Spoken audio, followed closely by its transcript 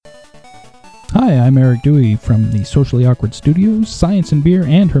Hi, I'm Eric Dewey from the Socially Awkward Studios, Science and Beer,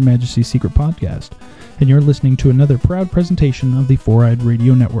 and Her Majesty's Secret Podcast, and you're listening to another proud presentation of the Four-Eyed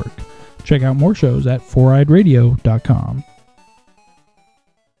Radio Network. Check out more shows at foureyedradio.com.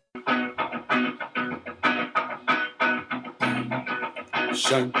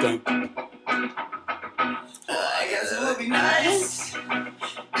 I guess it would be nice if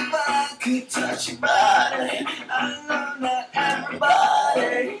I could touch your body. I know not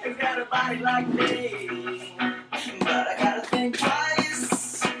everybody has got a body like me, but I gotta think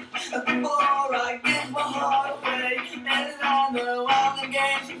twice before I give my heart away. And I know all the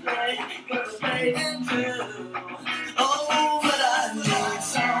games you play, 'cause I played them too. Oh, but I need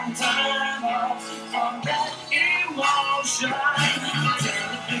some time off from that emotion.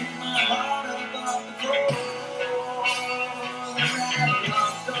 Take my heart above the floor.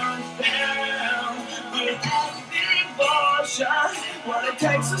 What it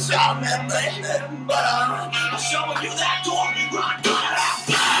takes is all that, baby. But I'm showing you that door. Run,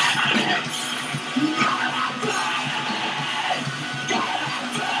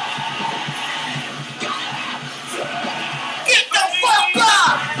 get the fuck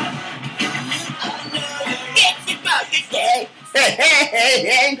up! Get the fuck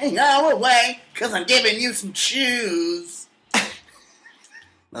hey, go away, because I'm giving you some shoes.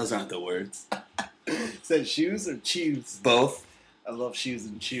 Those aren't the words. Is that shoes or chews? Both. I love shoes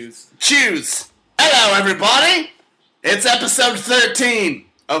and chews. Choose. Hello, everybody. It's episode 13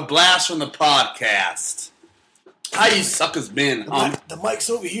 of Blast from the Podcast. How you suckers been? The mic's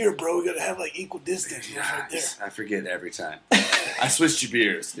over here, bro. We gotta have like equal distance. It's right there. I forget every time. I switched your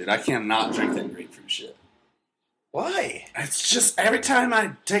beers, dude. I can't not drink that grapefruit shit. Why? It's just every time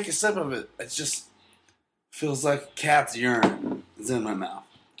I take a sip of it, it just feels like a cat's urine is in my mouth.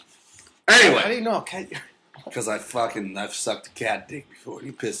 Anyway. How do you know? Because I've sucked a cat dick before and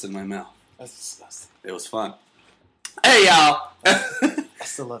he pissed in my mouth. That's disgusting. It was fun. Hey, y'all. I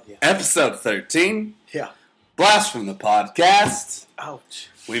still love you. Episode 13. Yeah. Blast from the Podcast. Ouch.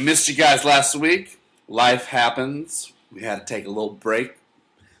 We missed you guys last week. Life happens. We had to take a little break.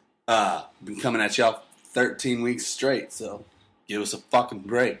 Been coming at y'all 13 weeks straight, so give us a fucking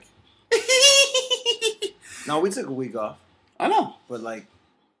break. No, we took a week off. I know. But like,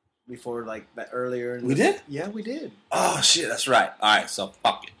 before like that earlier. We did? Yeah, we did. Oh, shit, that's right. Alright, so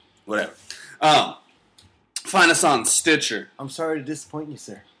fuck it. Whatever. Find us on Stitcher. I'm sorry to disappoint you,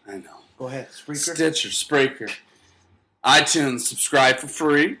 sir. I know. Go ahead. Spreaker. Stitcher, Spreaker. iTunes, subscribe for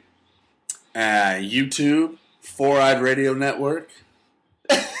free. YouTube, Four-Eyed Radio Network.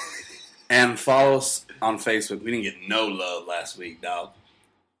 And follow us on Facebook. We didn't get no love last week, dog.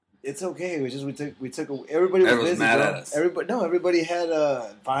 It's okay. It was just we took everybody was busy, mad bro. at us. Everybody had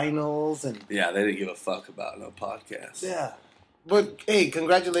vinyls and Yeah, they didn't give a fuck about no podcast. yeah. But hey,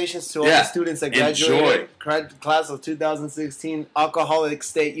 congratulations to all the students that graduated. Class of 2016, Alcoholic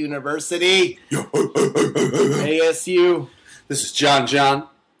State University, ASU. This is John,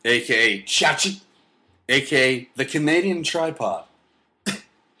 a.k.a. Chachi, a.k.a. the Canadian Tripod.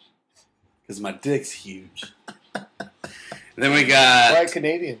 Because my dick's huge. Then we got... Why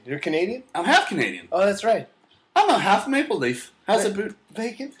Canadian? You're Canadian? I'm half Canadian. Oh, that's right. I'm a half Maple Leaf. How's it boot?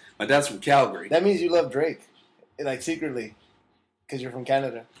 Bacon? My dad's from Calgary. That means you love Drake. Like, secretly. Because you're from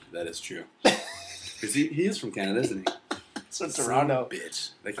Canada. That is true. Because he is from Canada, isn't he? So Toronto.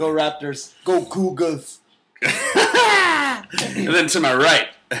 Bitch. Go Raptors. Go Cougars. And then to my right,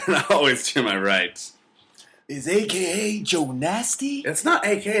 and always to my right, is A.K.A. Joe Nasty? It's not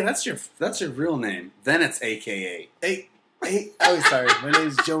A.K.A. That's your real name. Then it's A.K.A. Oh, sorry. My name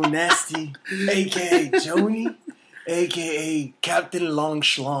is Joe Nasty, a.k.a. Joni, a.k.a. Captain Long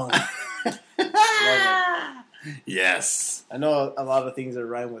Schlong. Yes. I know a lot of things that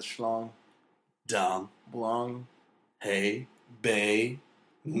rhyme with schlong. Dumb. Blong. Hey. Bay.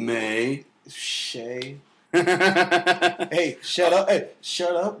 May. Shay. Hey, shut up. Hey,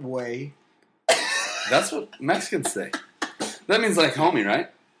 shut up, way. That's what Mexicans say. That means like homie,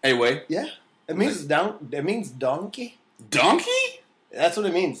 right? Hey, way. Yeah. It means It means donkey. Donkey? That's what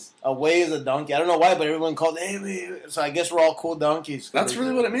it means. A way is a donkey. I don't know why, but everyone calls it, hey. So I guess we're all cool donkeys. That's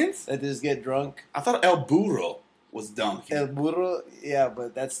really what it means? They just get drunk. I thought El Burro was donkey. El Burro, yeah,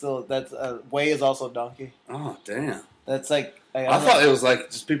 but way is also donkey. Oh, damn. That's like... I thought it was like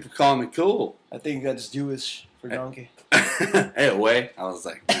just people calling me cool. I think that's Jewish for donkey. Hey, way. I was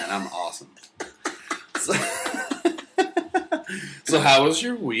like, man, I'm awesome. So how was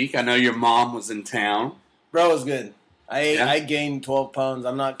your week? I know your mom was in town. Bro, it was good. I gained 12 pounds.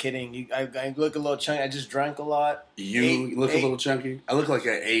 I'm not kidding. I look a little chunky. I just drank a lot. You look a little chunky? I look like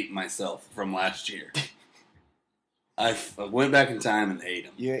I ate myself from last year. I went back in time and ate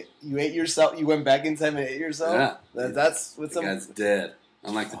him. You ate yourself? You went back in time and ate yourself? Yeah. That's what's up. The guy's dead.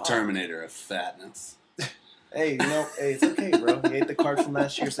 I'm like the Terminator of fatness. Hey, it's okay, bro. You ate the carbs from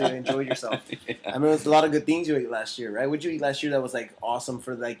last year, so you enjoyed yourself. Yeah. I mean, there's a lot of good things you ate last year, right? What'd you eat last year that was like awesome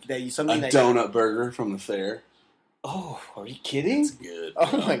for like that? Donut burger from the fair. Oh, are you kidding? It's good.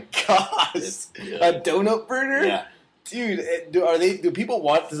 Oh my gosh, a donut burger? Yeah, dude. Do people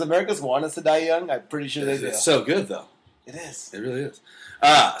want? Does Americans want us to die young? I'm pretty sure they do. It's so good though. It is. It really is.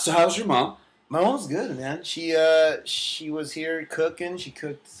 So how's your mom? My mom's good, man. She was here cooking. She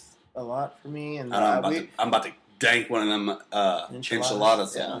cooked a lot for me, and I'm about to dank one of them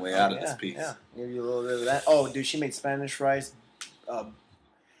enchiladas on the way out of this piece. Yeah, give you a little bit of that. Oh, dude, she made Spanish rice.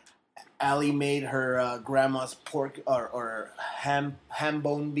 Allie made her grandma's pork or ham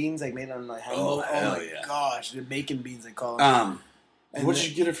bone beans. Like made on like ham bone. Oh my gosh, the bacon beans they call them. What did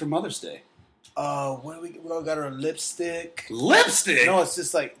you get her for Mother's Day? We got her a lipstick. Lipstick? No, it's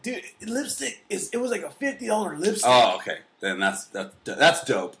just like, dude, lipstick it was like a $50 lipstick. Oh, okay. Then that's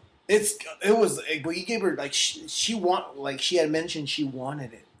dope. It was, but you gave her like she had mentioned she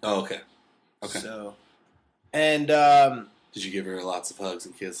wanted it. Oh, okay. So, and did you give her lots of hugs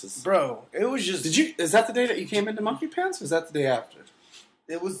and kisses, bro? It was just. Is that the day that you came into Monkey Pants, or is that the day after?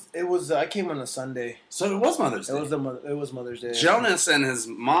 It was. I came on a Sunday. So it was Mother's Day. It was Mother's Day. Jonas and his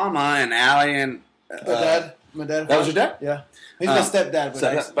mama and Allie and my dad. That was your dad? Yeah, he's my stepdad,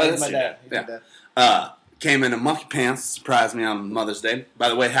 but he's my dad. Yeah. Came into Monkey Pants, surprised me on Mother's Day. By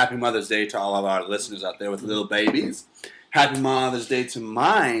the way, happy Mother's Day to all of our listeners out there with little babies. Happy Mother's Day to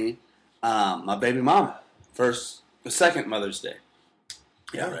my baby mama. Second Mother's Day.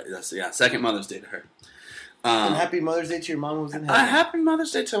 Yeah, right. Second Mother's Day to her. And happy Mother's Day to your mom who's in heaven. Happy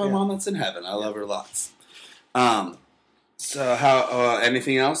Mother's Day to my mom that's in heaven. I love her lots. So how?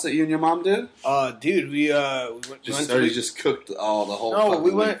 Anything else that you and your mom did? Dude, we just cooked the whole. No, we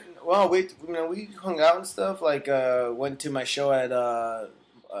went. Well, we hung out and stuff. Like, went to my show at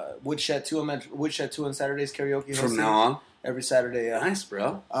Woodshed 2. I'm at Woodshed 2 on Saturdays karaoke. From now on, every Saturday. Yeah. Nice,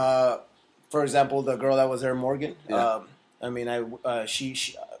 bro. For example, the girl that was there, Morgan. Yeah. She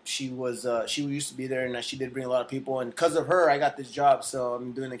used to be there, and she did bring a lot of people. And because of her, I got this job. So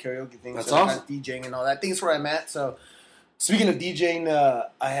I'm doing the karaoke thing. That's so awesome. I'm DJing and all that. I think it's where I'm at. So. Speaking of DJing,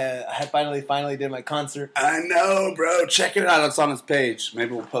 I had finally did my concert. I know, bro. Check it out. It's on his page.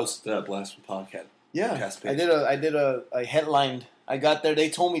 Maybe we'll post the Blast from Podcast. Yeah, I did a headlined. I got there. They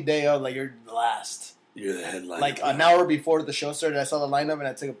told me day of, like, you're the last. You're the headline. Like an hour before the show started, I saw the lineup and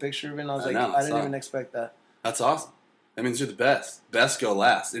I took a picture of it. And I was I didn't even expect that. That's awesome. That means you're the best. Best go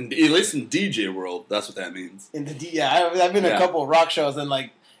last. At least in DJ world, that's what that means. I've been to a couple of rock shows and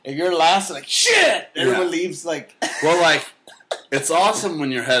like. If you're last, like, shit! Everyone leaves, like... Well, like, it's awesome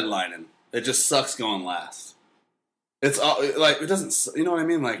when you're headlining. It just sucks going last. It's, like, it doesn't... You know what I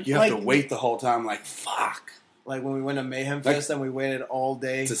mean? Like, you have to wait the whole time, like, fuck. Like, when we went to Mayhem Fest and we waited all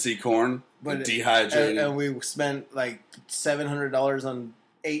day... To see Korn, but dehydrated. And we spent, like, $700 on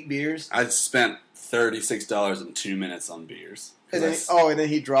 8 beers. I spent $36 in 2 minutes on beers. And then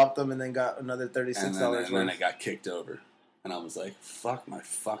he dropped them and then got another $36 and then it got kicked over. And I was like, fuck my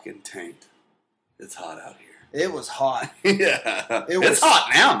fucking taint. It's hot out here. It was hot. Yeah. It's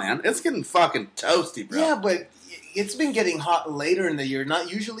hot now, man. It's getting fucking toasty, bro. Yeah, but it's been getting hot later in the year.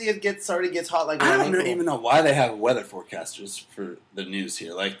 Not usually it gets hot like I don't even know why they have weather forecasters for the news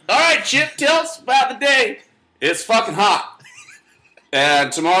here. Like, all right, Chip, tell us about the day. It's fucking hot.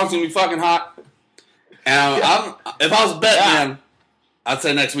 And tomorrow's going to be fucking hot. And if I was Batman, I'd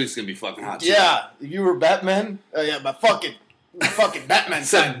say next week's going to be fucking hot. Yeah, if you were Batman, but fucking Batman.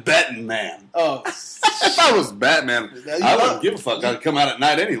 Said betting man. Oh. If I was Batman, I wouldn't give a fuck. I'd come out at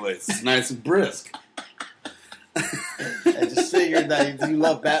night anyways. It's nice and brisk. I just figured that you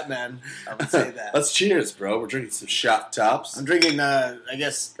love Batman. I would say that. Let's cheers, bro. We're drinking some shot tops. I'm drinking, I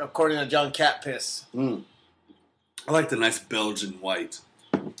guess, according to John, cat piss. I like the nice Belgian white.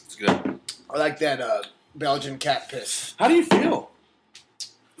 It's good. I like that Belgian cat piss. How do you feel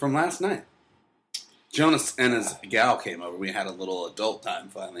from last night? Jonas and his gal came over. We had a little adult time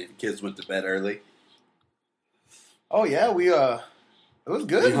finally. The kids went to bed early. Oh, yeah. It was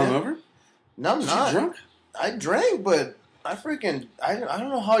good. You hungover? No, I'm not. You drunk? I drank, but I don't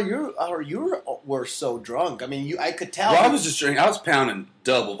know how you were so drunk. I mean, I could tell. Well, I was just drinking. I was pounding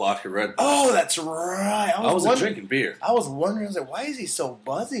double vodka Red Bull. Oh, that's right. I wasn't drinking beer. I was wondering, I was like, why is he so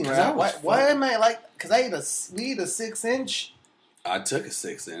buzzing? Right? Why am I like? Because we ate a 6-inch. I took a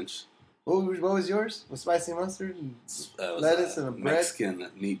 6-inch. What was yours? With spicy mustard and lettuce and a bread? Mexican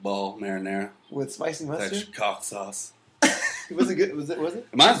meatball marinara with spicy mustard. Extra cock sauce. Was it good? Was it?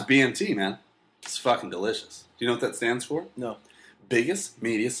 Mine's BMT, man. It's fucking delicious. Do you know what that stands for? No. Biggest,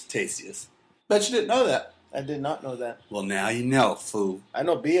 meatiest, tastiest. Bet you didn't know that. I did not know that. Well, now you know, fool. I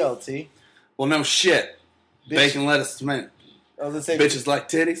know BLT. Well, no shit. Bitch. Bacon, lettuce, tomato. I was gonna say Bitches like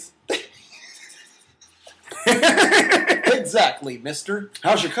titties. Exactly, mister.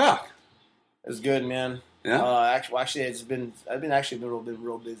 How's your cock? It's good, man. Yeah? Actually, I've been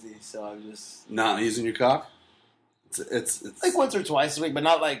real busy, so I'm just Not using your cock? It's like once or twice a week, but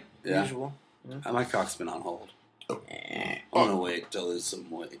not like Yeah. usual. My cock's been on hold. I'm gonna wait till there's some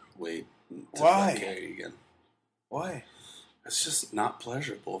weight to Why? carry again. Why? It's just not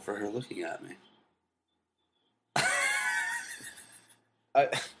pleasurable for her looking at me.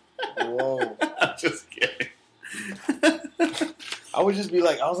 Whoa! I'm just kidding. I would just be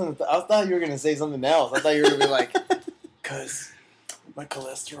like, I thought you were gonna say something else. I thought you were gonna be like, cause my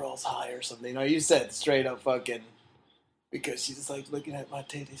cholesterol's high or something. No, you said straight up fucking because she just like looking at my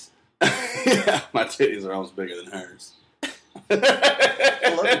titties. Yeah, my titties are almost bigger than hers.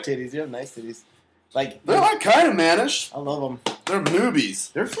 I love your titties. You have nice titties. Like They're like kind of mannish. I love them. They're boobies.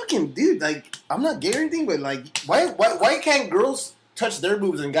 They're fucking dude. Like I'm not gay or anything, but like why can't girls touch their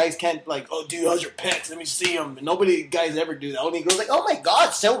boobs and guys can't like, oh dude, how's your pecs? Let me see them. Nobody guys ever do that. Only girls like, oh my god,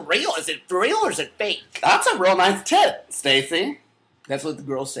 so real. Is it real or is it fake? That's a real nice tit, Stacy. That's what the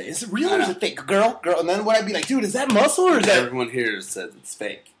girls say. Is it real I or is know. it fake? Girl. And then when I'd be like, dude, is that muscle or is that? Everyone here says it's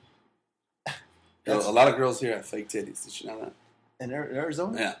fake. A lot of girls here have fake titties. Did you know that? In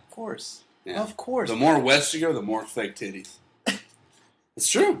Arizona? Yeah. Of course. Yeah. Of course. The more west you go, the more fake titties. It's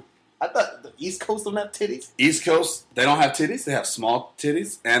true. I thought the East Coast don't have titties. East Coast, they don't have titties. They have small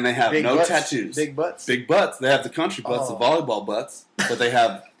titties, and they have Big no butts. tattoos. Big butts. Big butts. They have the country butts, the Oh. volleyball butts, but they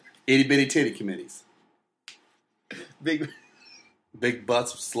have itty bitty titty committees. Big. Big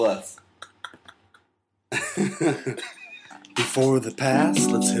butts with sluts. Before the past,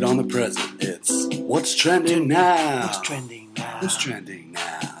 let's hit on the present. It's what's trending now. What's trending now? Who's trending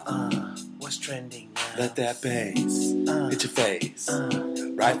now? What's trending now? Let that bass hit your face.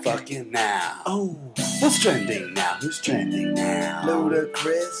 Right fucking now. Oh. What's trending now? Who's trending now?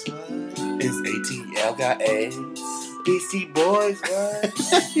 Ludacris, what? Is ATL got AIDS? BC Boys,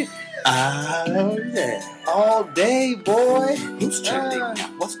 what? Oh yeah. All day, boy. Who's trending now?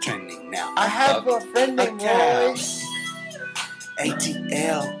 What's trending now? I have a friend named cow. Roy.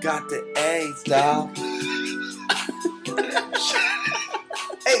 ATL got the AIDS, dog.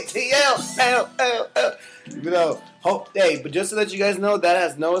 ATL, but just to let you guys know, that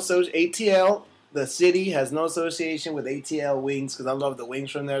has no ATL. The city has no association with ATL wings because I love the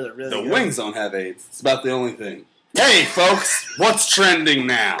wings from there. They're really The good. wings don't have AIDS. It's about the only thing. Hey, folks, what's trending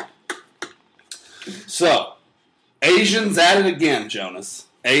now? So, Asians at it again, Jonas.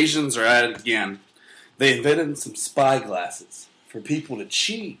 Asians are at it again. They invented some spy glasses for people to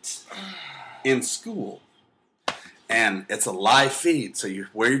cheat in school. And it's a live feed, so you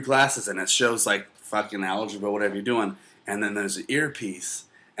wear your glasses and it shows like fucking algebra, whatever you're doing. And then there's an earpiece,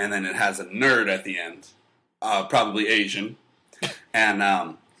 and then it has a nerd at the end, probably Asian,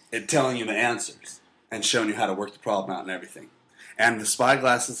 and it telling you the answers and showing you how to work the problem out and everything. And the spy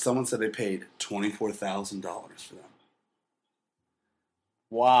glasses, someone said they paid $24,000 for them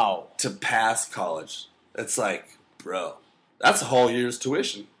Wow. to pass college. It's like, bro, that's a whole year's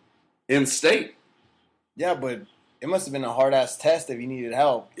tuition in state. Yeah, but it must have been a hard ass test if you needed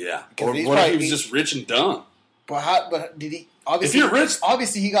help. Yeah. Because Or he's what if he probably- was just rich and dumb? But did he? Obviously, If you're rich-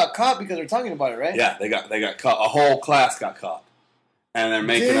 obviously he got caught because they're talking about it, right? Yeah, they got caught. A whole class got caught, and they're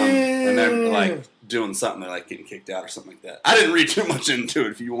making them, and they're like doing something. They're like getting kicked out or something like that. I didn't read too much into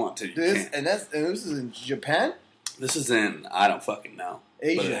it. If you want to, you This can. and this is in Japan. This is in I don't fucking know, but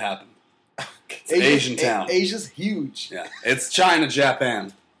Asia. it happened. It's Asian town. Asia's huge. Yeah, it's China,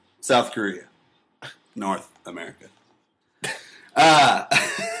 Japan, South Korea, North America.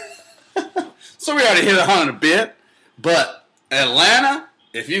 So we already hit on it a bit, but Atlanta,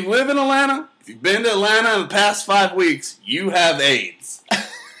 if you live in Atlanta, if you've been to Atlanta in the past 5 weeks, you have AIDS.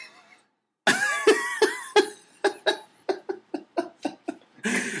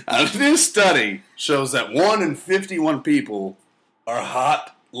 A new study shows that 1 in 51 people are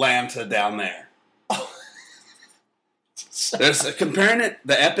hot Lanta down there. There's comparing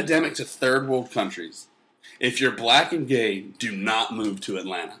the epidemic to third world countries. If you're black and gay, do not move to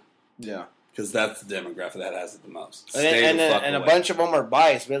Atlanta. Yeah. Because that's the demographic that has it the most. And, Stay and, the fuck and a away. bunch of them are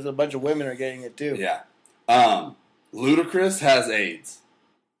biased because a bunch of women are getting it too. Yeah. Ludacris has AIDS.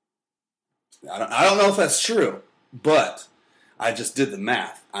 I don't know if that's true, but I just did the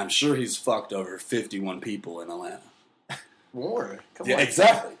math. I'm sure he's fucked over 51 people in Atlanta. More. Come Yeah, on.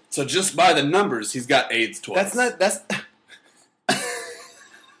 exactly. So just by the numbers, he's got AIDS twice. That's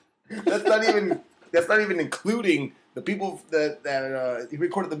That's not even including the people that he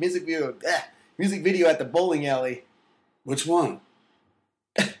recorded the music video at the bowling alley. Which one?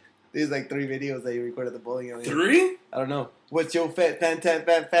 There's like 3 videos that he recorded at the bowling alley. 3? I don't know. What's your fantasy?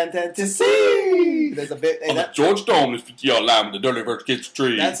 There's a bit. On the George Dome is 50-yard line with the dirty first kids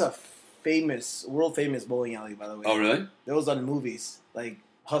tree. That's a world famous bowling alley, by the way. Oh, really? That was on movies like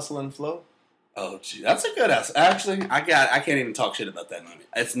Hustle and Flow. Oh, gee, that's a good ass. Actually, I can't even talk shit about that movie.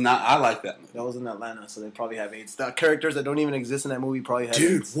 It's not. I like that movie. That was in Atlanta, so they probably have AIDS. The characters that don't even exist in that movie probably have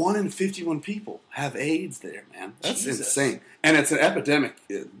Dude, AIDS. 1 in 51 people have AIDS there, man. That's Jesus. insane. And it's an epidemic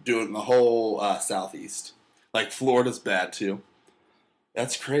doing the whole Southeast. Like, Florida's bad, too.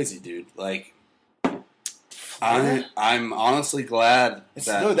 That's crazy, dude. Like, I'm honestly glad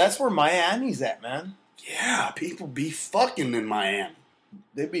No, that's where Miami's at, man. Yeah, people be fucking in Miami.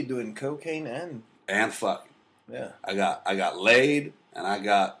 They be doing cocaine And fucking. yeah. I got laid, and I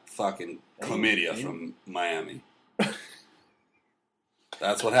got fucking chlamydia from Miami.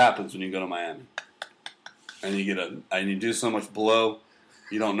 That's what happens when you go to Miami. And you do so much blow,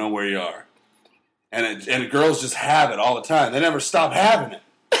 you don't know where you are. And girls just have it all the time. They never stop having it.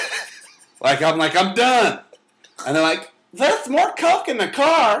 I'm done. And they're like, there's more coke in the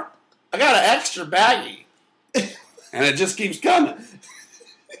car. I got an extra baggie. And it just keeps coming.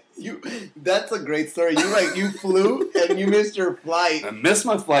 That's a great story. You flew and you missed your flight. I missed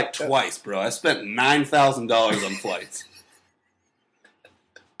my flight twice, bro. I spent $9,000 on flights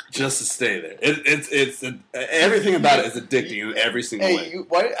just to stay there. It's everything about it is addicting in every single way.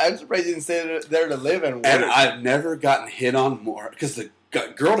 I'm surprised you didn't stay there to live and work. And I've never gotten hit on more because the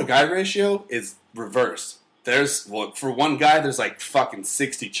girl to guy ratio is reversed. For one guy, there's like fucking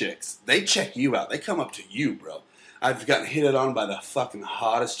 60 chicks. They check you out. They come up to you, bro. I've gotten hit on by the fucking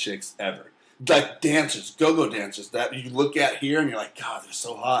hottest chicks ever. Like dancers, go-go dancers that you look at here and you're like, God, they're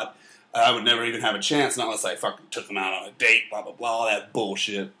so hot. I would never even have a chance, not unless I fucking took them out on a date, blah, blah, blah, all that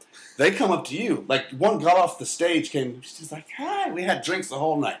bullshit. They come up to you. Like, one got off the stage, she's like, hi, we had drinks the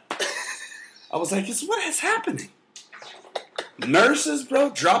whole night. I was like, what is happening? Nurses,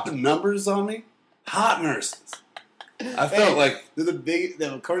 bro, dropping numbers on me. Hot nurses. I felt like...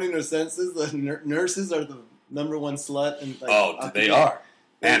 according to census, the nurses are the number one slut. They are.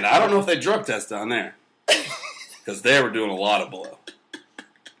 And I don't know if they drug test down there. Because they were doing a lot of blow.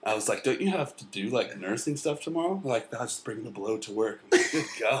 I was like, don't you have to do, like, nursing stuff tomorrow? They're like, I'll just bring the blow to work. I'm like, good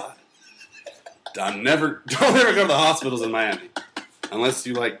God. Don't ever go to the hospitals in Miami. Unless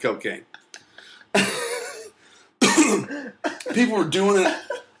you like cocaine. People were doing it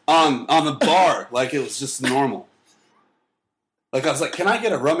on the bar like it was just normal. Like, I was like, can I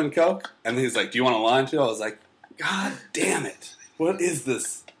get a rum and coke? And he's like, do you want a lime too? I was like, God damn it. What is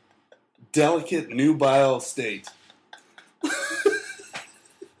this delicate nubile state?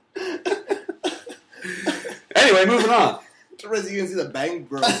 Anyway, moving on. You can see the Bang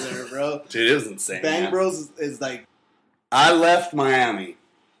Bros there, bro. Dude, it was insane. Bang man. Bros is like... I left Miami,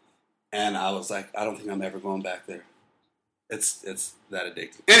 and I was like, I don't think I'm ever going back there. It's that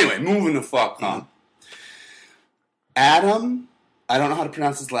addicting. Anyway, moving the fuck on. Adam, I don't know how to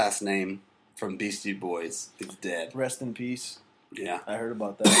pronounce his last name, from Beastie Boys, is dead. Rest in peace. Yeah. I heard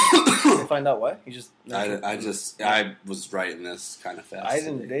about that. Did they find out why? He just... I was writing this kind of fast. They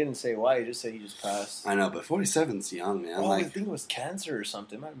didn't say why. He just said he just passed. I know, but 47's young, man. I think it was cancer or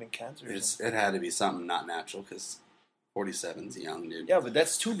something. It might have been cancer or something. It had to be something not natural, because 47's young, dude. Yeah, but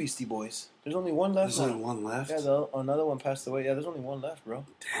that's 2 Beastie Boys. There's only one left. There's only one left? Yeah, another one passed away. Yeah, there's only one left, bro.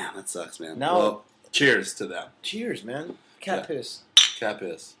 Damn, that sucks, man. Now, well, cheers to them. Cheers, man. Cat piss. Cat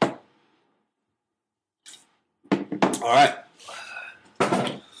piss. All right.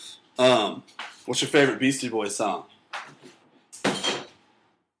 What's your favorite Beastie Boys song? I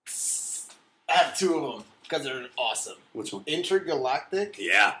have 2 of them because they're awesome. Which one? Intergalactic.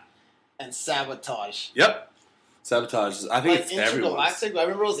 Yeah. And Sabotage. Yep. Sabotage. I think it's everyone's. Intergalactic. I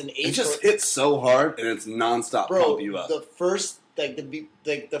remember it was an 8th. It just hits so hard and it's nonstop pump you up. The first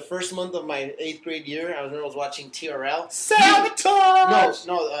the first month of my 8th grade year, I was watching TRL. Sabotage.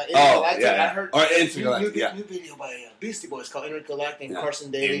 Intergalactic. Yeah. I heard Intergalactic. new video by Beastie Boys called Intergalactic and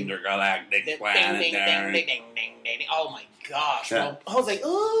Carson Daly. Intergalactic. Ding, ding, ding, ding, ding, ding, ding. Oh my gosh, Yeah. bro. I was like,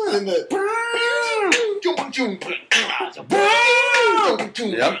 oh, and the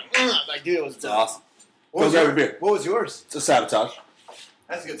like, dude, it was awesome. What was yours? It's a Sabotage.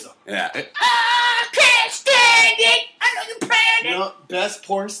 That's a good song. Yeah. I can't stand it. I know you planned it. You know, best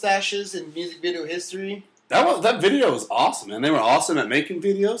porn stashes in music video history. That video was awesome, man. They were awesome at making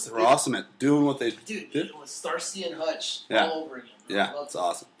videos. They were awesome at doing what they Dude, did. it was Starsky and Hutch Yeah. all over again. Yeah, it's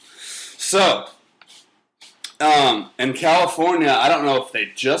awesome. So, In California, I don't know if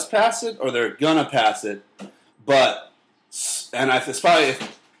they just passed it or they're gonna pass it, but it's probably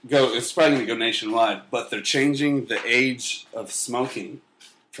going to go nationwide. But they're changing the age of smoking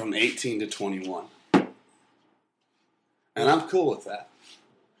from 18 to 21, and I'm cool with that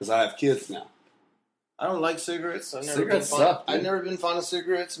because I have kids now. I don't like cigarettes. Cigarettes suck. I've never been fond of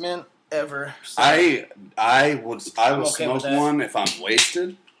cigarettes, man, ever. So. I will okay smoke one if I'm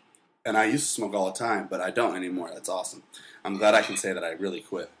wasted, and I used to smoke all the time, but I don't anymore. That's awesome. I'm glad I can say that I really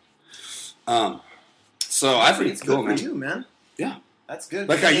quit. So I think it's cool, good man. For you, man. Yeah, that's good.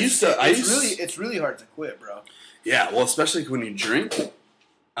 Like It's really hard to quit, bro. Yeah, well, especially when you drink,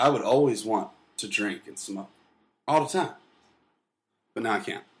 I would always want to drink and smoke all the time, but now I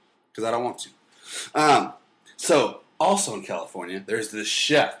can't because I don't want to. So also in California, there's this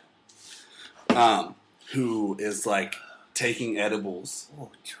chef, who is like taking edibles.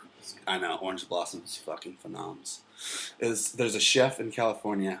 Oh, I know, Orange Blossom's fucking phenoms. There's a chef in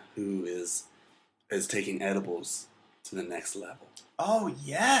California who is taking edibles to the next level. Oh,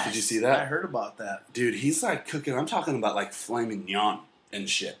 yes. Did you see that? I heard about that. Dude, he's like cooking. I'm talking about like filet mignon and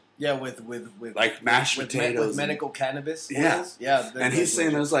shit. Yeah, with like mashed potatoes. With medical cannabis. Yeah. Oils. Yeah. And he's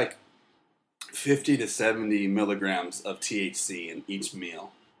saying there's like 50 to 70 milligrams of THC in each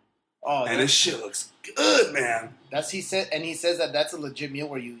meal. Oh, and this shit looks good, man. He says that that's a legit meal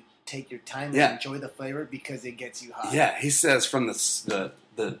where you take your time and enjoy the flavor because it gets you high. Yeah, he says from the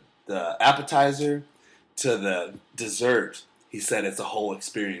appetizer to the dessert, he said it's a whole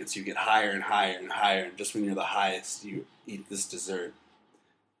experience. You get higher and higher and higher, and just when you're the highest, you eat this dessert,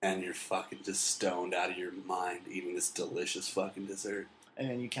 and you're fucking just stoned out of your mind eating this delicious fucking dessert. And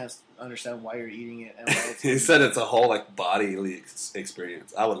then you can't understand why you're eating it. And why it's he said it's a whole like bodily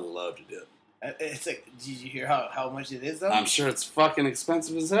experience. I would love to do it. It's like, did you hear how much it is though? I'm sure it's fucking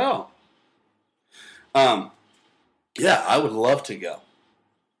expensive as hell. Yeah, I would love to go.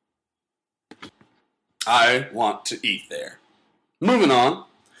 I want to eat there. Moving on.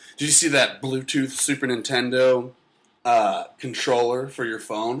 Did you see that Bluetooth Super Nintendo controller for your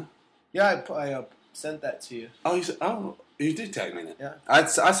phone? Yeah, I sent that to you. Oh, you did tag me in it. Yeah. I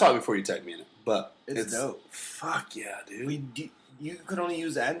saw it before you tagged me in it, but it's dope. Fuck yeah, dude. You could only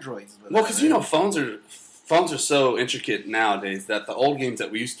use Androids. Well, because phones are so intricate nowadays that the old games that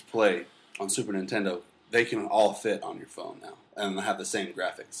we used to play on Super Nintendo, they can all fit on your phone now and have the same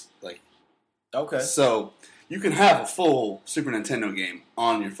graphics. Okay. So you can have a full Super Nintendo game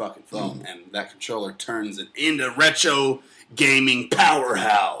on your fucking phone, and that controller turns it into retro gaming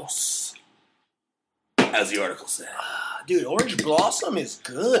powerhouse, as the article said. Dude, Orange Blossom is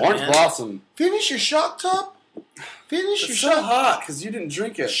good. Orange Blossom. Finish your shock top. It's so hot because you didn't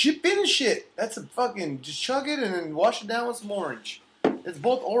drink it. Finish it. That's a fucking just chug it and then wash it down with some orange. It's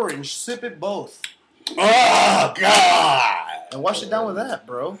both orange. Sip it both. Oh God! And wash it down with that,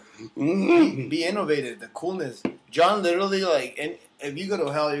 bro. Mm-hmm. Be innovative. The coolness. John literally and if you go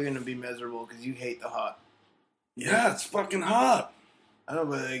to hell, you're gonna be miserable because you hate the hot. Yeah, it's fucking hot. I know,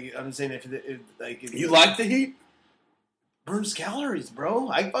 but I'm saying if you like the heat, burns calories,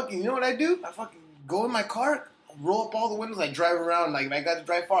 bro. You know what I do? I fucking go in my car, roll up all the windows, I drive around. Like if I got to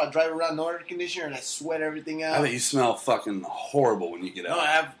drive far, I drive around no air conditioner and I sweat everything out. I bet you smell fucking horrible when you get out. No,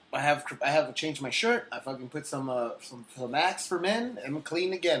 I have to change my shirt. I fucking put some Axe for men and I'm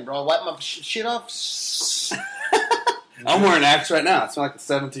clean again, bro. I wipe my shit off. I'm wearing Axe right now. I smell like a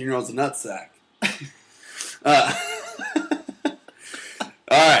 17-year-old's nutsack.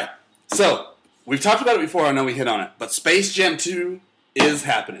 Alright, so we've talked about it before. I know we hit on it, but Space Jam 2 is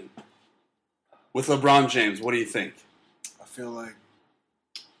happening with LeBron James. What do you think? I feel like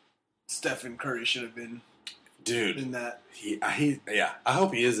Stephen Curry should have been in that. I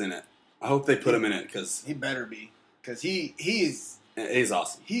hope he is in it. I hope they put him in it because he better be because he's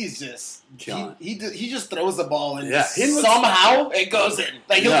awesome. He's just killing it. He just throws the ball and somehow it goes in.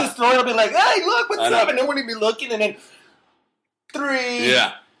 Like he'll just throw it and be like, "Hey, look what's up," and then when he be looking and then 3.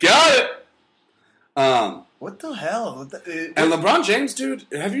 Yeah, got it. What the hell? And LeBron James, dude,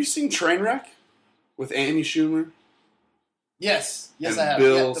 have you seen Trainwreck with Amy Schumer? Yes, and I have.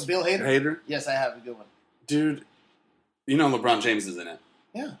 Bill Hader. Yes, I have a good one. Dude, you know LeBron James is in it.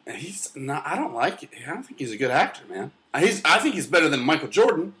 Yeah, and he's not. I don't like it. I don't think he's a good actor, man. I think he's better than Michael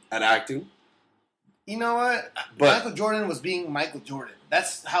Jordan at acting. You know what? But Michael Jordan was being Michael Jordan.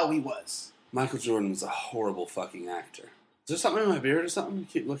 That's how he was. Michael Jordan was a horrible fucking actor. Is there something in my beard or something? You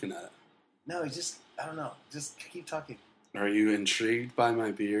keep looking at it. No, I don't know. Just keep talking. Are you intrigued by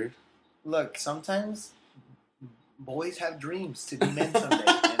my beard? Look, sometimes boys have dreams to be men someday,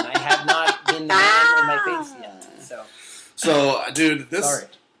 and I have not been the man in my face yet. So, dude,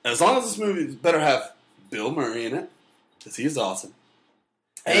 as long as this movie better have Bill Murray in it, because he's awesome.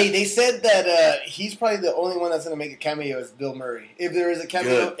 Hey, they said that he's probably the only one that's going to make a cameo as Bill Murray. If there is a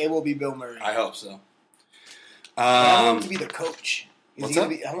cameo, it will be Bill Murray. I hope so. I want him to be the coach. What's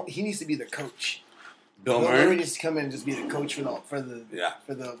up? He needs to be the coach. Bill Bill Murray? Murray needs to come in and just be the coach for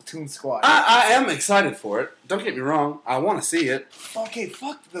the Toon Squad. I am excited for it. Don't get me wrong. I want to see it. Okay,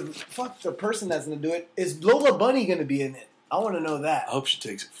 fuck the person that's going to do it. Is Lola Bunny going to be in it? I want to know that. I hope she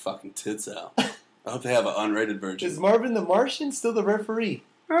takes her fucking tits out. I hope they have an unrated version. Is Marvin the Martian still the referee?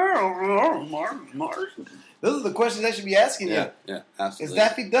 Martian. Those are the questions I should be asking you. Yeah, absolutely. Is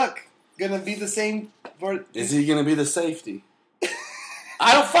Daffy Duck going to be the same? Is he going to be the safety?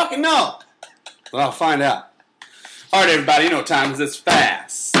 I don't fucking know. But I'll find out. All right, everybody, you know what time is this?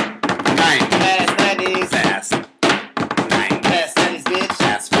 Fast 9. Fast 90s. Fast 9. Fast 90s, bitch.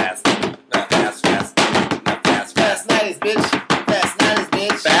 Fast. Fast 90s, bitch. Fast 90s,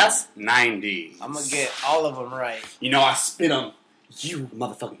 bitch. Fast 90s. I'm going to get all of them right. You know, I spit them. You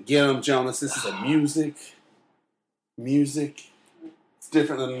motherfucking get them, Jonas. This is a music. It's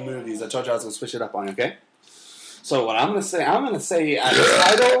different than the movies. I told you I was going to switch it up on you, okay? So what I'm going to say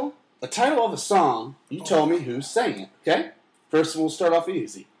the title of a song, you told me who sang it, okay? First we'll start off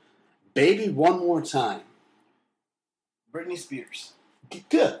easy. Baby One More Time. Britney Spears.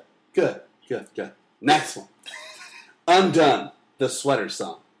 Good. Next one. Undone, the sweater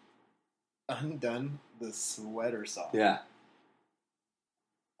song. Undone, the sweater song. Yeah.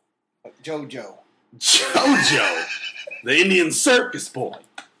 JoJo, the Indian circus boy.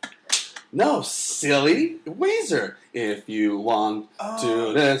 No, silly. Weezer. If you want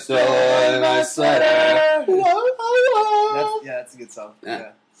to destroy my sweater. That's a good song.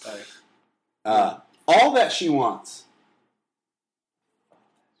 Yeah. Sorry. All That She Wants.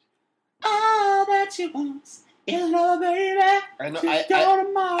 All that she wants is love, baby. I don't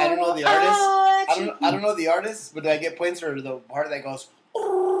know the artist. I don't know the artist, but do I get points for the part that goes?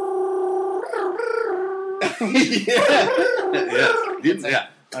 Yeah.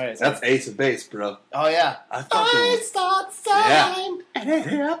 All right, that's Ace of Base, bro. Oh yeah. I start sign and it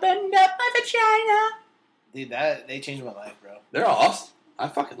opened up my vagina. Dude, they changed my life, bro. They're awesome. I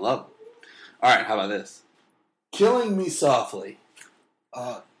fucking love them. All right, how about this? Killing Me Softly.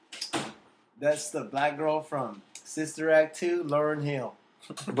 That's the black girl from Sister Act 2, Lauryn Hill.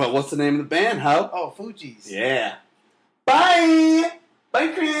 But what's the name of the band, Ho? Oh, Fugees. Yeah. Bye! Bye,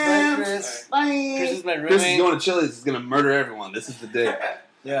 Chris! Bye, Chris. Bye! Chris is my roommate. Chris is going to Chili's. He's going to murder everyone. This is the day.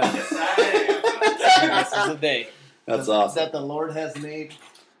 Yeah. This is the day. That's awesome. That the Lord has made.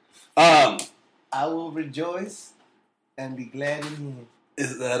 I will rejoice and be glad in Him.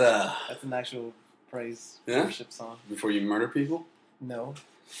 Is that That's an actual praise Yeah? worship song. before you murder people? No.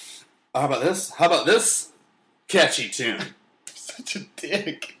 How about this catchy tune? Such a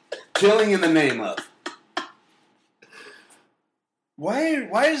dick. Killing in the Name of. Why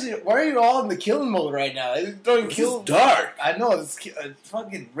are you all in the killing mode right now? It's throwing This kill. is dark. I know it's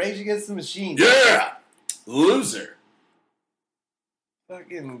fucking Rage Against the Machine. Yeah! Loser.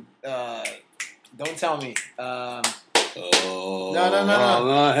 Fucking don't tell me. No. No.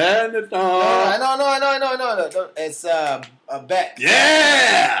 It's a bet.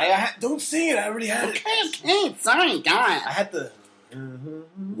 Yeah! Don't sing it. I already had it. Okay. Sorry, guys. I had the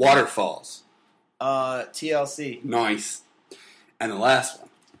Waterfalls. TLC. Nice. And the last one,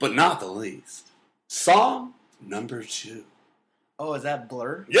 but not the least, song number 2. Oh, is that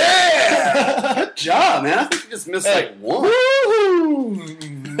Blur? Yeah! Good job, man. I think you just missed like one. Woo!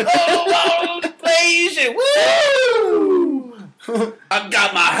 Oh, praise you! Woo! I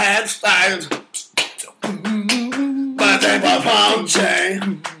got my head styled by the palm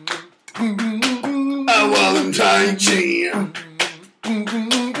chain. I wasn't trying to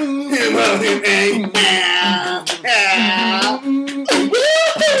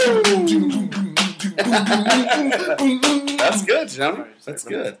That's good, gentlemen. That's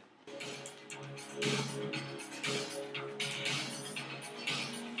good.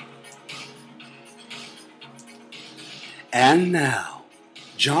 And now,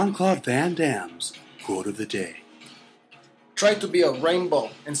 Jean-Claude Van Damme's quote of the day. Try to be a rainbow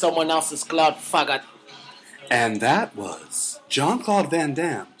in someone else's cloud, faggot. And that was Jean-Claude Van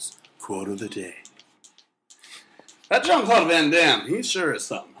Damme's quote of the day. That Jean-Claude Van Damme, he sure is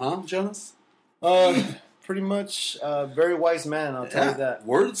something, huh, Jonas? Pretty much a very wise man, I'll tell you that.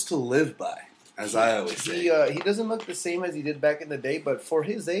 Words to live by, as I always say. He doesn't look the same as he did back in the day, but for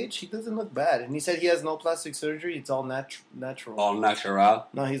his age, he doesn't look bad. And he said he has no plastic surgery; it's all natural. All natural.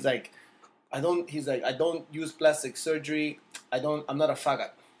 No, he's like, I don't use plastic surgery. I'm not a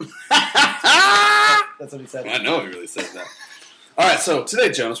faggot. That's what he said. I know he really said that. All right, so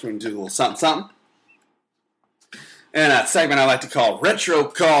today, Jonas, we're going to do a little something. And a segment I like to call Retro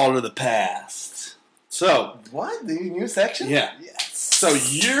Call to the Past. So, What? The new section? yeah. Yes. So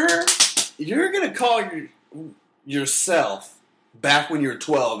you're gonna call yourself back when you're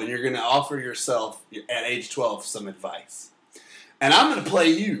 12, and you're gonna offer yourself at age 12 some advice. And I'm gonna play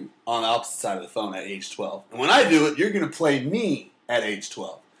you on the opposite side of the phone at age 12. And when I do it, you're gonna play me at age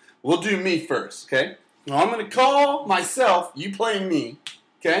 12. We'll do me first, okay? Now I'm gonna call myself. You play me,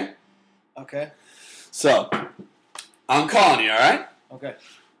 okay? Okay. So I'm calling you, all right? Okay.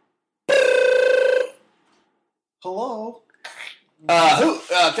 Hello? Who?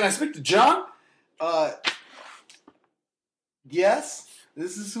 Can I speak to John? Yes?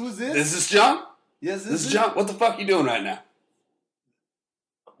 Who's this? Is this John? Yes, This is John. What the fuck you doing right now?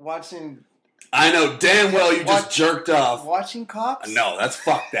 Watching I know damn well you just jerked off. Cops? No, that's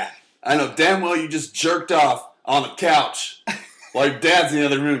fuck that. I know damn well you just jerked off on the couch while your dad's in the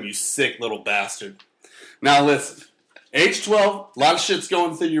other room, you sick little bastard. Now listen, age 12, a lot of shit's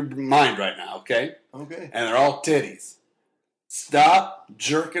going through your mind right now, okay? Okay. And they're all titties. Stop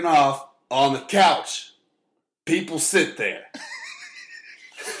jerking off on the couch. People sit there.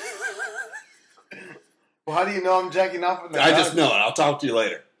 Well, how do you know I'm jacking off in the I just know it. I'll talk to you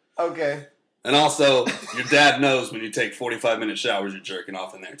later. Okay. And also, your dad knows when you take 45-minute showers, you're jerking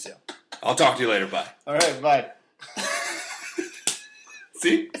off in there, too. I'll talk to you later. Bye. All right, bye.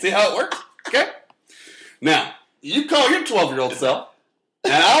 See how it works? Okay? Now, you call your 12-year-old self,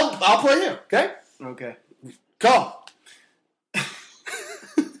 and I'll play you, okay? Okay. Call.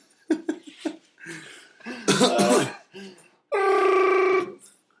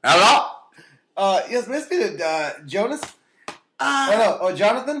 Hello? Yes, may I speak to Jonas?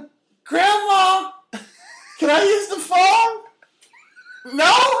 Jonathan? Grandma, can I use the phone?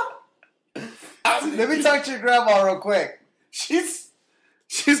 No? Let me talk to your grandma real quick. She's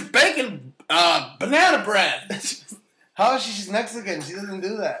baking banana bread How is she? She's Mexican. She doesn't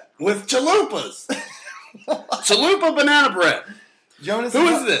do that. with chalupas. Chalupa banana bread. Jonas, Who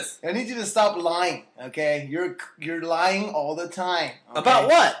is this? I need you to stop lying, okay? You're lying all the time. Okay? About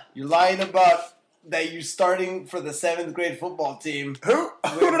what? You're lying about that you're starting for the 7th grade football team. Who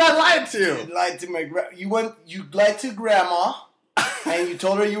did I lie to? You lied to you lied to grandma, and you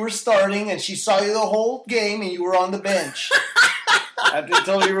told her you were starting, and she saw you the whole game, and you were on the bench. After you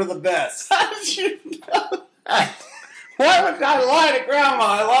told her you were the best. How did you know that? Why would I lie to grandma?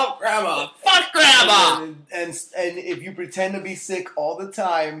 I love grandma. Fuck grandma! And if you pretend to be sick all the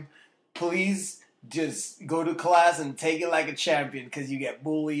time, please just go to class and take it like a champion, because you get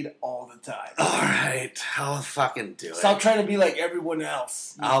bullied all the time. Alright, I'll fucking do it. Stop trying to be like everyone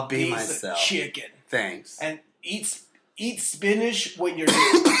else. you I'll be piece of myself. Chicken. Thanks. And eat spinach when you're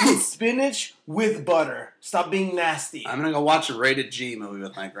eat spinach with butter. Stop being nasty. I'm gonna go watch a rated G movie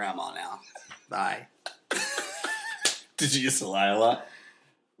with my grandma now. Bye. Did you used to lie a lot?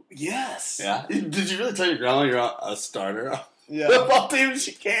 Yes. Yeah. Did you really tell your grandma you're a starter? Yeah. Football team,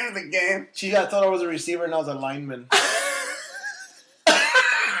 she came to the game. She thought I was a receiver and I was a lineman.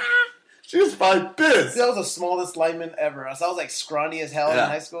 She was probably pissed. See, I was the smallest lineman ever. So I was like scrawny as hell Yeah. in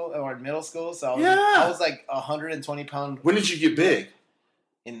high school or in middle school. So Yeah. I was like 120 pound When did you get big?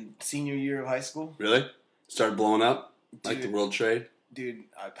 in senior year of high school. Really? Started blowing up? Like the Dude. World Trade? Dude,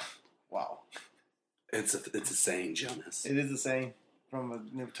 wow. It's a saying, Jonas. It is the same from a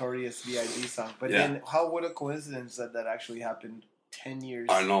notorious B.I.G. song. But Yeah. then how would a coincidence that actually happened 10 years?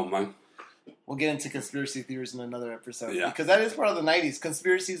 I know, man. We'll get into conspiracy theories in another episode. Yeah. Because that is part of the 90s.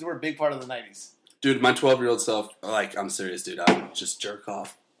 Conspiracies were a big part of the 90s. Dude, my 12-year-old self, like, I'm serious, dude. I would just jerk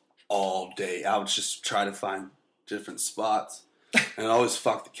off all day. I would just try to find different spots. And I'd always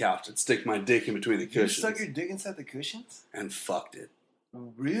fuck the couch. I'd stick my dick in between the You cushions. stuck your dick inside the cushions? And fucked it.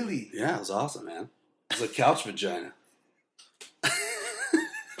 Really? Yeah, it was awesome, man. It was a couch vagina.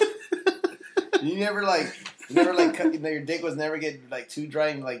 You never your dick was never get like too dry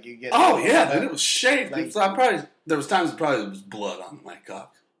and like you get. Oh, yeah, dude. It was shaved. Like- So there was times there was blood on my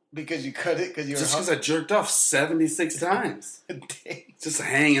cock. Because you cut it because you were Just because I jerked off 76 times. Dang. Just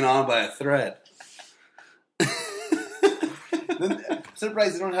hanging on by a thread. I'm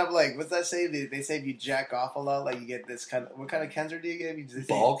surprised they don't have like what's that say? They say if you jack off a lot, like you get this kind of what kind of cancer do you get? You just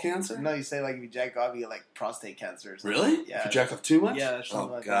Ball cancer? No, you say like if you jack off, you get like prostate cancer. Or something. Really? Yeah. If you jack off too much? Yeah, that's Oh,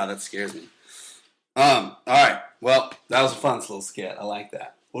 something like God, that. that scares me. All right. Well, that was a fun little skit. I like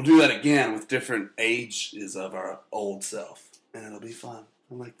that. We'll do that again with different ages of our old self. And it'll be fun.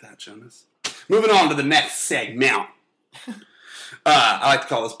 I like that, Jonas. Moving on to the next segment. I like to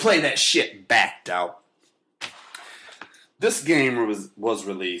call this Play That Shit Back, dog. This game was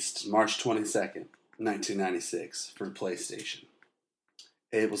released March 22nd, 1996 for PlayStation.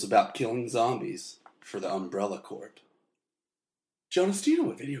 It was about killing zombies for the Umbrella Corp. Jonas, do you know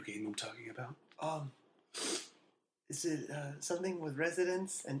what video game I'm talking about? Is it something with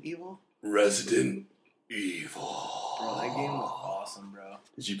residents and evil? Resident Evil. Bro, that game was awesome, bro.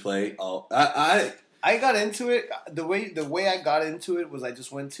 Did you play? I got into it. The way I got into it was I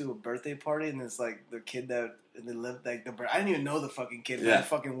just went to a birthday party and it's like the kid that they lived like I didn't even know the fucking kid. But I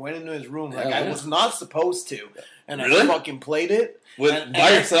fucking went into his room like I was not supposed to, and I fucking played it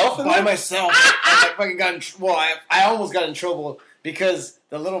by yourself. By myself. And I fucking got in I almost got in trouble because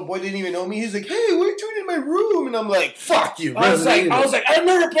the little boy didn't even know me. He's like, "Hey, what are you doing in my room?" And I'm like, "Fuck you!" I was like, "I've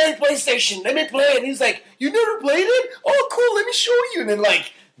never played PlayStation. Let me play it." And he's like, "You never played it? Oh, cool. Let me show you." And then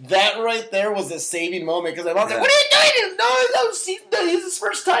like. That right there was a saving moment because I was like, "What are you doing?" No, he's his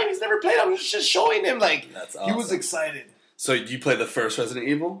first time. He's never played. I was just showing him. Like, that's awesome. He was excited. So you played the first Resident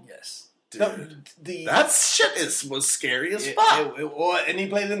Evil? Yes. Dude, that shit was scary as fuck. And he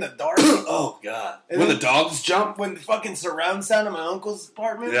played in the dark. Oh, God. When the dogs jump? When the fucking surround sound of my uncle's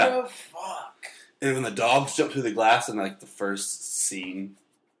apartment, bro. Fuck. And when the dogs jump through the glass in, like, the first scene...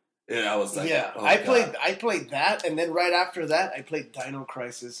 And I was like, I played that, and then right after that, I played Dino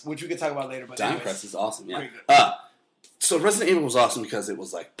Crisis, which we could talk about later. But Dino Crisis is awesome, yeah. So Resident Evil was awesome because it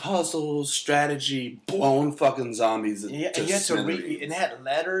was like puzzles, strategy, blown fucking zombies. Yeah, and you had to read. It had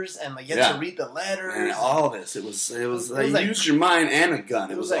letters, and like you had to read the letters, and all of this. It was like use your mind and a gun.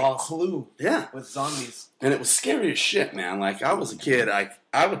 It was like awesome. Clue, with zombies, and it was scary as shit, man. Like I was a kid, I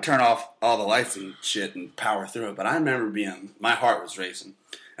would turn off all the lights and shit and power through it. But I remember my heart was racing.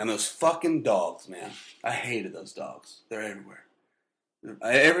 And those fucking dogs, man. I hated those dogs. They're everywhere.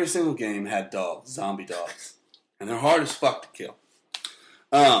 Every single game had dogs, zombie dogs. And they're hard as fuck to kill.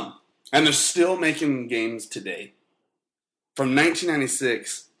 And they're still making games today. From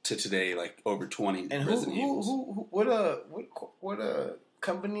 1996 to today, like over 20 and Resident Evils. What a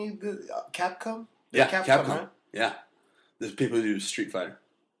company, Capcom? Yeah, Capcom, right? Yeah. There's people who do Street Fighter.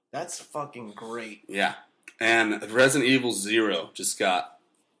 That's fucking great. Yeah. And Resident Evil 0 just got...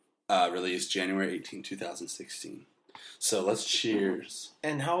 released January 18, 2016. So let's cheers.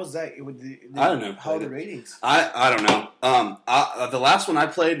 And how was that? I don't know. How are the ratings? I don't know. The last one I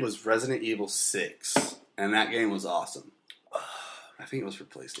played was Resident Evil 6, and that game was awesome. I think it was for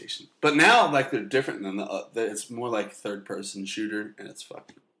PlayStation. But now, like, they're different than it's more like third-person shooter, and it's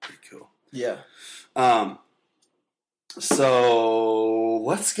fucking pretty cool. Yeah. So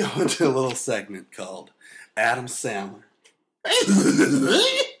let's go into a little segment called Adam Sandler.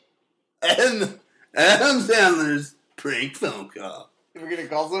 And Adam Sandler's prank phone call. We're going to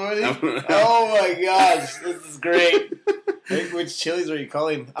call somebody? Oh my gosh, this is great. Which Chili's are you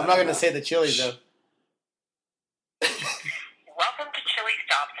calling? I'm not going to say the Chili's though. Welcome to Chili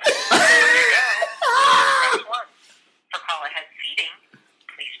Stops. Press 1. For call ahead seating,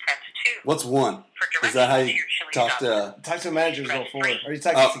 please press 2. What's 1? Is that how you talk to... Talk to a manager is all 4. Or you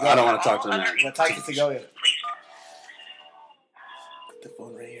talk to Segovia. I don't want to talk to a manager. Talk to Segovia. Please. Put the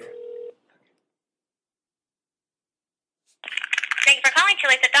phone right here. Thank you for calling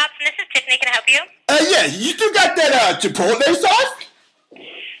Chili's at Dobson. This is Tiffany. Can I help you? Yeah, you still got that Chipotle sauce?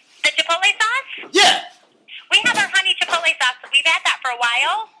 The Chipotle sauce? Yeah. We have our honey Chipotle sauce. We've had that for a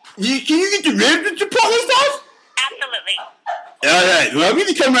while. Can you get the ribs with Chipotle sauce? Absolutely. All right. Well, I'm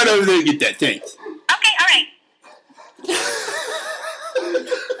going to come right over there and get that. Thanks. Okay, all right.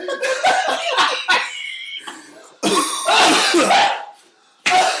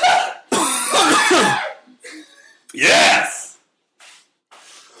 Yes!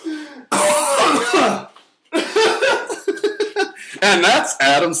 And that's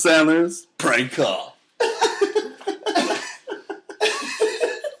Adam Sandler's prank call.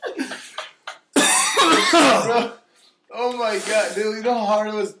 Oh my god, dude! You know how hard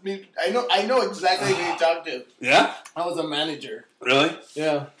it was. I know exactly who you talked to. Yeah, I was a manager. Really?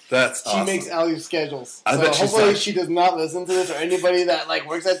 Yeah. That's awesome. She makes Ali's schedules. I bet hopefully she does not listen to this, or anybody that like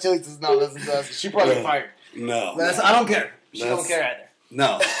works at Chili's does not listen to us. She probably get fired. No, I don't care. She don't care either.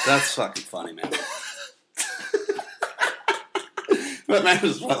 No, that's fucking funny, man. That man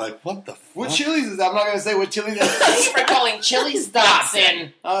was like, what the fuck? What Chili's is that? I'm not going to say what Chili's is. Thanks for calling Chili's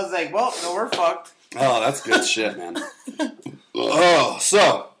Dobson. I was like, well, no, we're fucked. Oh, that's good shit, man. Oh,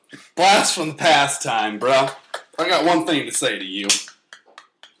 so, blast from the past time, bro. I got one thing to say to you.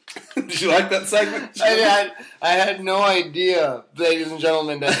 Did you like that segment? I had no idea, ladies and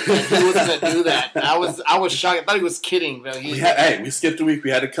gentlemen, that he was going to do that. I was shocked. I thought he was kidding. But we skipped a week.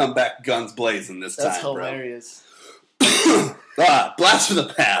 We had to come back guns blazing this time, That's hilarious. Blast from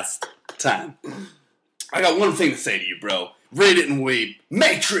the past time. I got one thing to say to you, bro. Rate it and wait.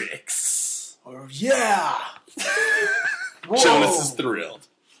 Matrix. Yeah. Jonas is thrilled.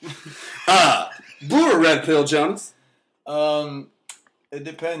 Blue or red pill, Jonas? It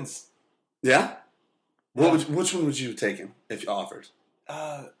depends. Yeah? Which one would you have taken if you offered?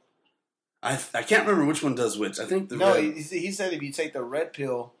 I can't remember which one does which. I think the red... he said if you take the red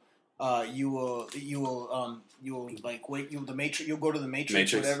pill, you'll like wait. You'll go to the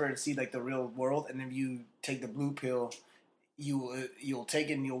Matrix, whatever, and see like the real world. And if you take the blue pill, you'll take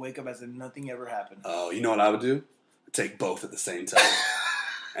it and you'll wake up as if nothing ever happened. Oh, you know what I would do? Take both at the same time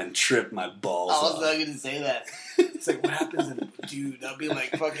and trip my balls off. I was not going to say that. It's like, what happens dude, that'd be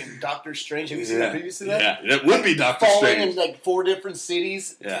like fucking Doctor Strange. Have you seen that previously? That? Yeah, it would be Doctor Falling Strange. in like 4 different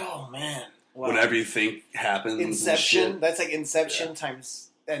cities. Yeah. Oh, man. Wow. Whatever you think happens. Inception. That's like Inception times...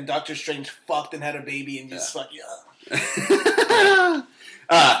 And Doctor Strange fucked and had a baby and just fuck you up.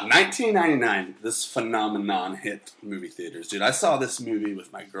 1999, this phenomenon hit movie theaters. Dude, I saw this movie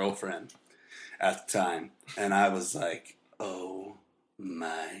with my girlfriend at the time, and I was like, oh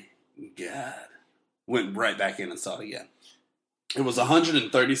my God. Went right back in and saw it again. It was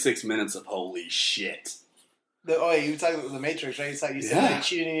 136 minutes of holy shit. You were talking about The Matrix, right? You said like,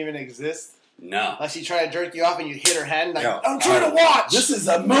 she didn't even exist? No. Like she tried to jerk you off and you hit her hand like, Yo, I'm trying to watch! This is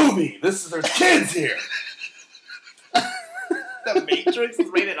a movie! There's kids here! The Matrix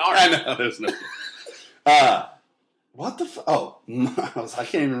is rated R. I know, there's no... what the fuck? Oh, I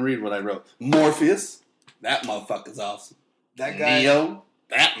can't even read what I wrote. Morpheus, that motherfucker's awesome. That guy... Neo,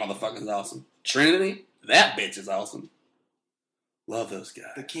 that motherfucker's awesome. Trinity, that bitch is awesome. Love those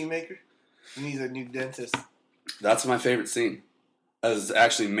guys. The Keymaker? And he's a new dentist. That's my favorite scene. That was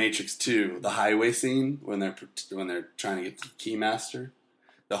actually Matrix 2, the highway scene, when they're trying to get the Keymaster.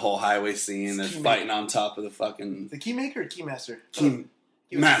 The whole highway scene, they're fighting on top of the fucking... The Keymaker or Keymaster?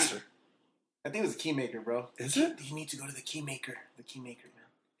 Master. I think it was the Keymaker, bro. Is it? You need to go to the Keymaker. The Keymaker, man.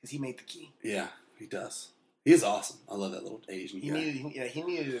 Because he made the key. Yeah, he does. He's awesome. I love that little Asian guy. He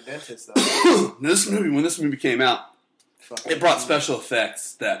needed a dentist, though. When this movie came out, it brought special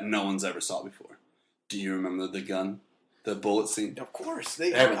effects that no one's ever saw before. Do you remember the gun? The bullet scene? Of course.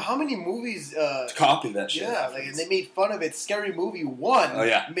 How many movies... copy that shit. Yeah, and they made fun of it. Scary Movie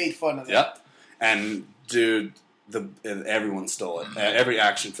 1 made fun of it. Yep. And, dude, everyone stole it. Every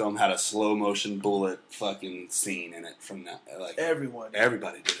action film had a slow-motion bullet fucking scene in it from that. Like,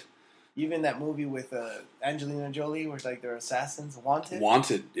 everybody did it. Even that movie with Angelina Jolie where it's like they're assassins.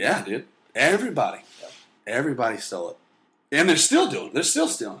 Wanted. Yeah, dude. Everybody. Yep. Everybody stole it. And they're still doing it. They're still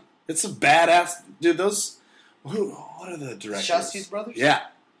stealing. It's a badass... Dude, those... What are the directors? Wachowski's brothers? Yeah.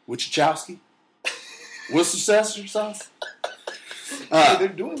 Wachowski? Worcestershire sauce? They're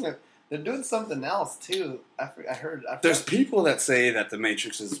doing it. They're doing something else, too. I heard. There's people that say that The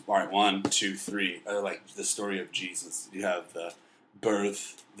Matrix is part 1, 2, 3 are like the story of Jesus. You have the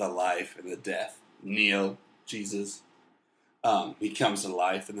birth, the life, and the death. Neo, Jesus. He comes to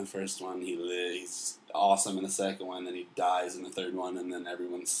life in the first one. He's awesome in the second one. Then he dies in the third one, and then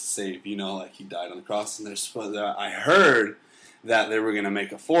everyone's saved. You know, like he died on the cross. And I heard that they were going to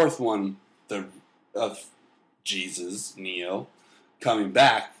make a fourth one of Jesus, Neo, coming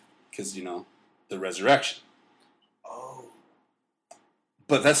back because the resurrection. Oh,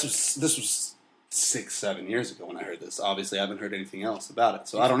 but this was 6-7 years ago when I heard this. Obviously, I haven't heard anything else about it,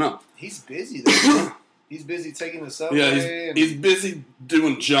 so I don't know. He's busy though. He's busy taking the subway. Yeah, he's busy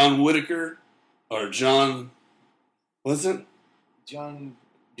doing John Whitaker or John. What's it? John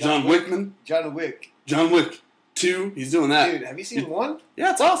Wickman. John Wick. John Wick 2. He's doing that. Dude, have you seen 1?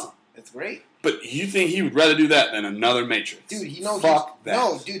 Yeah, it's awesome. It's great. But you think he would rather do that than another Matrix? Dude, fuck that.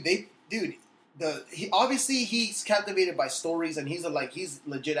 No, dude, obviously he's captivated by stories and he's a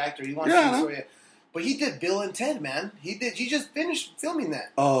legit actor. He wants to do story. But he did Bill and Ted, man. He just finished filming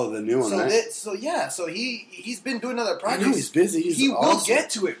that. Oh, the new one, right? So he's been doing other projects. I know he's busy. He will get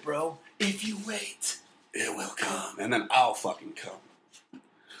to it, bro. If you wait, it will come, and then I'll fucking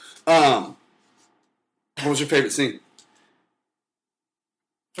come. What was your favorite scene?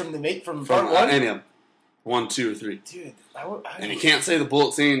 From part 1? Any of them. 1, 2, or 3. Dude, and you can't say the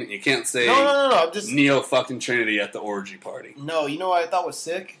bullet scene. You can't say no. I'm just Neo fucking Trinity at the orgy party. No, you know what I thought was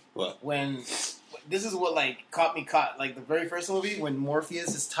sick? What? When this is what caught me like the very first movie when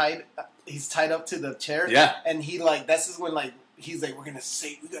Morpheus is tied up to the chair. Yeah. And he he's like, we gotta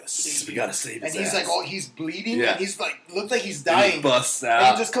save him. We gotta save him. And he's like, he's bleeding. Yeah. And he's like, looks like he's dying. He busts out.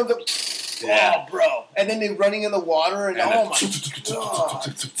 And he just comes up. Yeah. Oh, bro. And then they're running in the water and oh my god.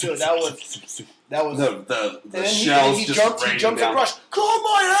 Dude, that was the shells he just jumps across. Call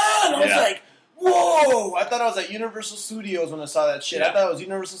my hand! I was like, whoa! I thought I was at Universal Studios when I saw that shit. Yeah. I thought it was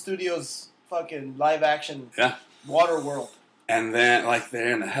Universal Studios fucking live action water world. And then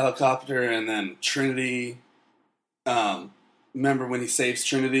they're in a helicopter and then Trinity remember when he saves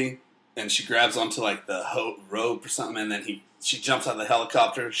Trinity and she grabs onto like the rope or something, and then she jumps out of the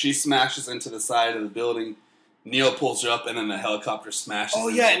helicopter. She smashes into the side of the building. Neo pulls her up, and then the helicopter smashes. Oh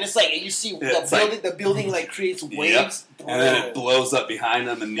yeah, and it's like you see the building like creates waves, and then it blows up behind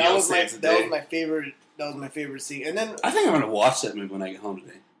them, and Neo saves the day. That was my favorite. That was my favorite scene. And then I think I'm gonna watch that movie when I get home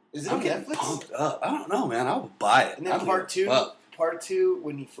today. Is it I'm on getting Netflix? pumped up. I don't know, man. I will buy it. And then part two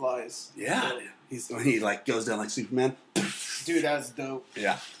when he flies. Yeah, when he like goes down like Superman. Dude, that's dope.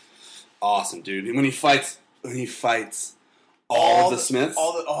 Yeah, awesome, dude. And when he fights all the Smiths.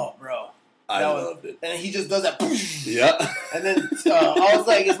 Oh, bro. I loved it. And he just does that. Yeah. And then I was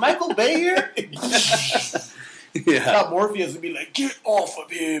like, is Michael Bay here? Yeah. Got Morpheus would be like, get off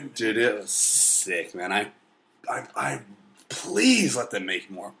of him. Dude, it was sick, man. I please let them make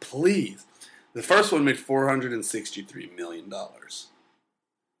more. Please. The first one made $463 million.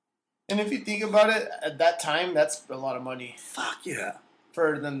 And if you think about it, at that time, that's a lot of money. Fuck yeah.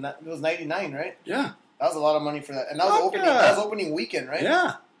 For them, it was 99, right? Yeah. That was a lot of money for that. And that was opening weekend, right?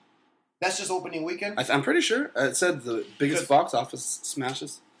 Yeah. That's just opening weekend? I'm pretty sure. It said the biggest box office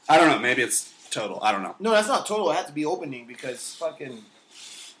smashes. I don't know. Maybe it's total. I don't know. No, that's not total. It had to be opening because fucking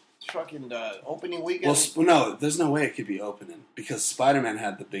opening weekend. Well, no, there's no way it could be opening because Spider-Man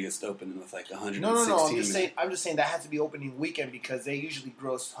had the biggest opening with like 116 No. million. I'm just saying that had to be opening weekend because they usually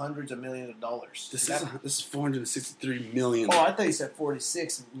gross hundreds of millions of dollars. This is 463 million. Oh, I thought you said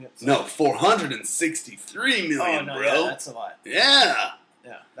 46. No, 463 million, no, bro. Yeah, that's a lot. Yeah.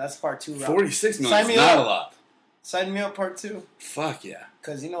 Yeah, that's part 2. 46 million is not a lot. Sign me up part 2. Fuck yeah.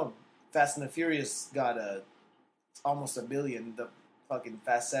 Because, Fast and the Furious got almost $1 billion. The fucking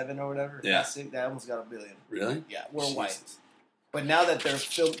Fast 7 or whatever. Yeah. Fast 6, that almost got $1 billion. Really? Yeah, worldwide. Jesus. But now that they're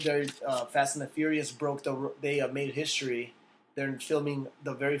Fast and the Furious they made history. They're filming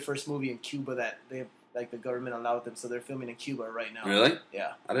the very first movie in Cuba that the government allowed them, so they're filming in Cuba right now. Really?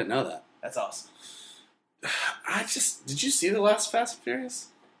 Yeah. I didn't know that. That's awesome. Did you see the last Fast and Furious?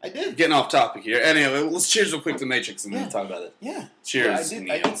 I did. Getting off topic here. Anyway, let's cheers real quick to Matrix and then talk about it. Yeah. Cheers.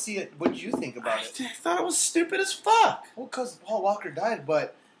 Yeah, I did see it. What did you think about it? I thought it was stupid as fuck. Well, because Paul Walker died,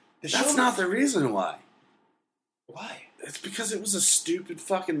 but that's not the reason why. Why? It's because it was a stupid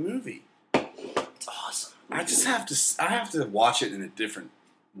fucking movie. It's awesome. I have to watch it in a different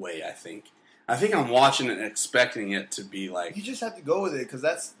way, I think. I think I'm watching it and expecting it to be like... You just have to go with it, because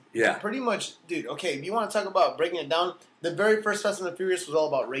that's pretty much... Dude, okay, if you want to talk about breaking it down, the very first Fast and the Furious was all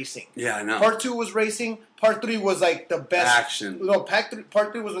about racing. Yeah, I know. Part 2 was racing. Part 3 was like the best... Action. No, part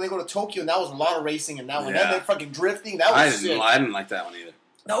 3 was when they go to Tokyo, and that was a lot of racing in that one. Yeah. Then they fucking drifting. That was sick. I didn't like that one either.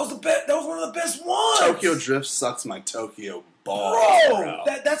 That was the best. That was one of the best ones. Tokyo Drift sucks my Tokyo balls, bro.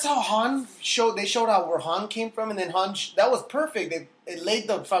 That's how Han showed. They showed how where Han came from, and then Han. That was perfect. It laid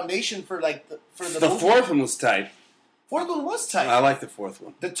the foundation for the fourth one was tight. Fourth one was tight. I like the fourth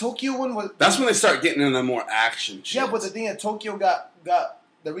one. The Tokyo one was. That's when they start getting into the more action shit. Yeah, but the thing that Tokyo got.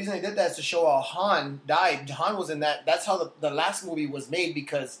 The reason they did that is to show how Han died. Han was in that. That's how the last movie was made,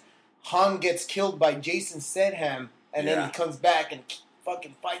 because Han gets killed by Jason Statham, and then he comes back and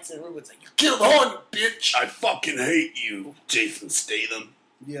fucking fights, and everyone's like, "You killed Han, you bitch! I fucking hate you, Jason Statham."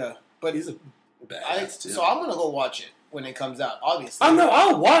 Yeah, but he's a badass too. So I'm gonna go watch it when it comes out. Obviously, I know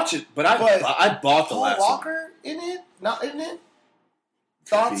I'll watch it, but I bought the last one. Paul Walker in it? Not in it?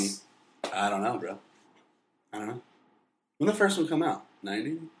 Thoughts? I don't know, bro. I don't know. When did the first one come out?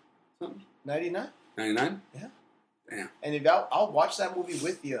 90 something? 99? 99? Yeah. Damn. And if I'll watch that movie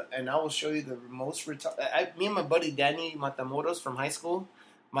with you, and I will show you the most me and my buddy Danny Matamoros from high school,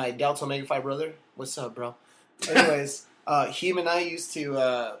 my Delta Omega Phi brother. What's up, bro? Anyways, him and I used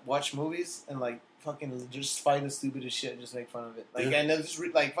to watch movies and like fucking just find the stupidest shit and just make fun of it. Like, and it was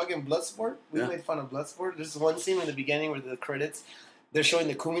like fucking Bloodsport. We made fun of Bloodsport. There's one scene in the beginning where the credits, they're showing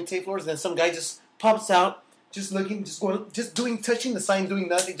the Kumite floors, and then some guy just pops out. Just looking, touching the sign, doing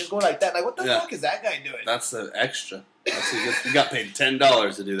nothing, just going like that. Like, what the fuck is that guy doing? That's the extra. You got paid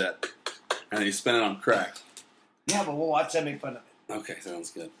 $10 to do that, and then you spend it on crack. Yeah, but we'll watch that, make fun of it. Okay,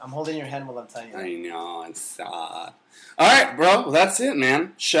 sounds good. I'm holding your hand while I'm telling you. I know, it's sad. All right, bro. Well, that's it,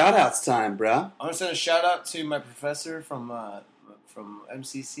 man. Shout-outs time, bro. I'm gonna send a shout out to my professor from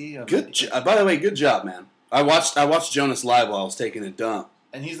MCC. By the way, good job, man. I watched Jonas live while I was taking a dump,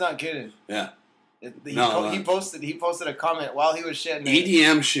 and he's not kidding. Yeah. He posted a comment while he was shitting.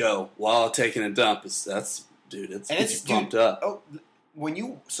 EDM show while taking a dump it's pumped up. Oh,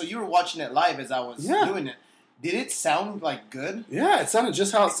 so you were watching it live as I was doing it. Did it sound like good? Yeah, it sounded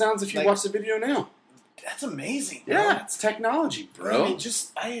just how it sounds if you watch the video now. That's amazing, bro. Yeah, it's technology, bro. I mean, it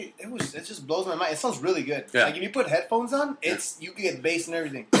just blows my mind. It sounds really good. Yeah. Like if you put headphones on, you can get bass and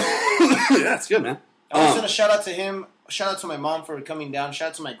everything. Yeah, it's good, man. I want to send a shout out to him. shout out to my mom for coming down. Shout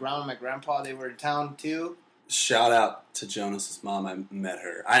out to my grandma and my grandpa. They were in town too. Shout out to Jonas's mom. I met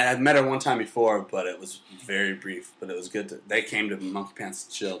her. I had met her one time before, but it was very brief. But it was good. They came to Monkey Pants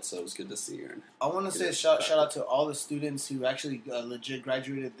Chilled, so it was good to see her. I want to say shout out to all the students who actually legit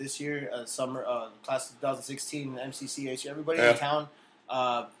graduated this year, summer class of 2016, MCCH. Everybody in town,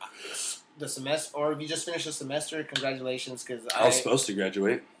 the semester, or if you just finished the semester, congratulations. Because I was supposed to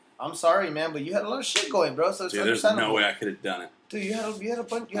graduate. I'm sorry, man, but you had a lot of shit going, bro. So it's dude, there's no way I could have done it. Dude, you had a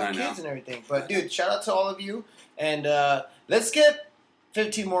bunch, you had kids and everything. But dude, shout out to all of you, and let's get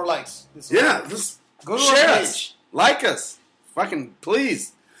 15 more likes. Yeah, just go to share our page. us, like us, fucking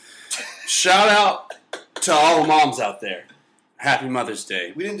please. Shout out to all the moms out there. Happy Mother's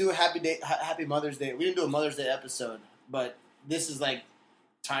Day. We didn't do a Happy Mother's Day. We didn't do a Mother's Day episode, but this is like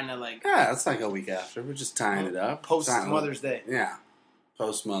trying to like. Yeah, it's like a week after. We're just tying it up. Post Mother's Day. Yeah.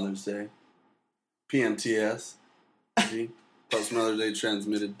 Post Mother's Day. PMTS. Post Mother's Day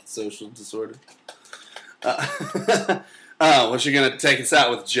transmitted social disorder. What you gonna take us out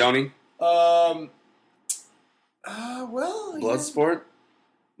with, Joni? Well, Bloodsport?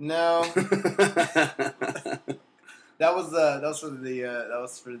 No. that was for the.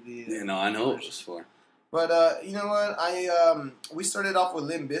 You know, I know it was for. But you know what? We started off with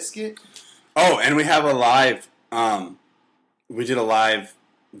Limp Bizkit. Oh, and we have a live. We did a live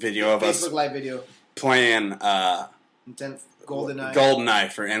video of us. Facebook live video playing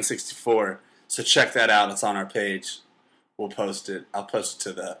GoldenEye for N64. So check that out. It's on our page. We'll post it. I'll post it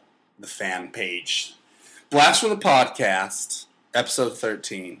to the fan page. Blast from the Podcast, episode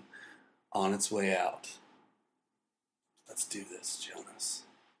 13, on its way out. Let's do this, Jonas.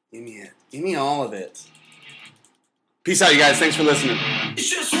 Give me it. Give me all of it. Peace out, you guys. Thanks for listening. It's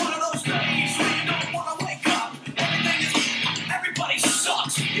just one of those days when you don't want to wake up. Everybody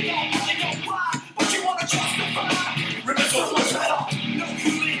sucks. You don't really know why, but you want to justify. Remember what's better. No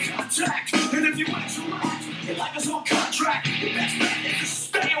human contact. And if you interact, your life is on contract. Your best bet is to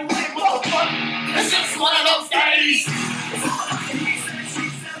stay away, motherfucker. It's just one of those days. It's all about the he said, she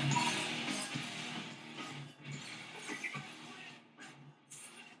said.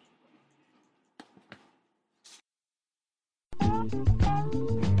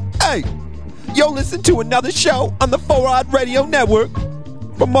 Hey, yo, listen to another show on the 4-Odd Radio Network.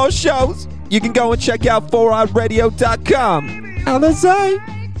 For more shows, you can go and check out 4oddradio.com. LSA.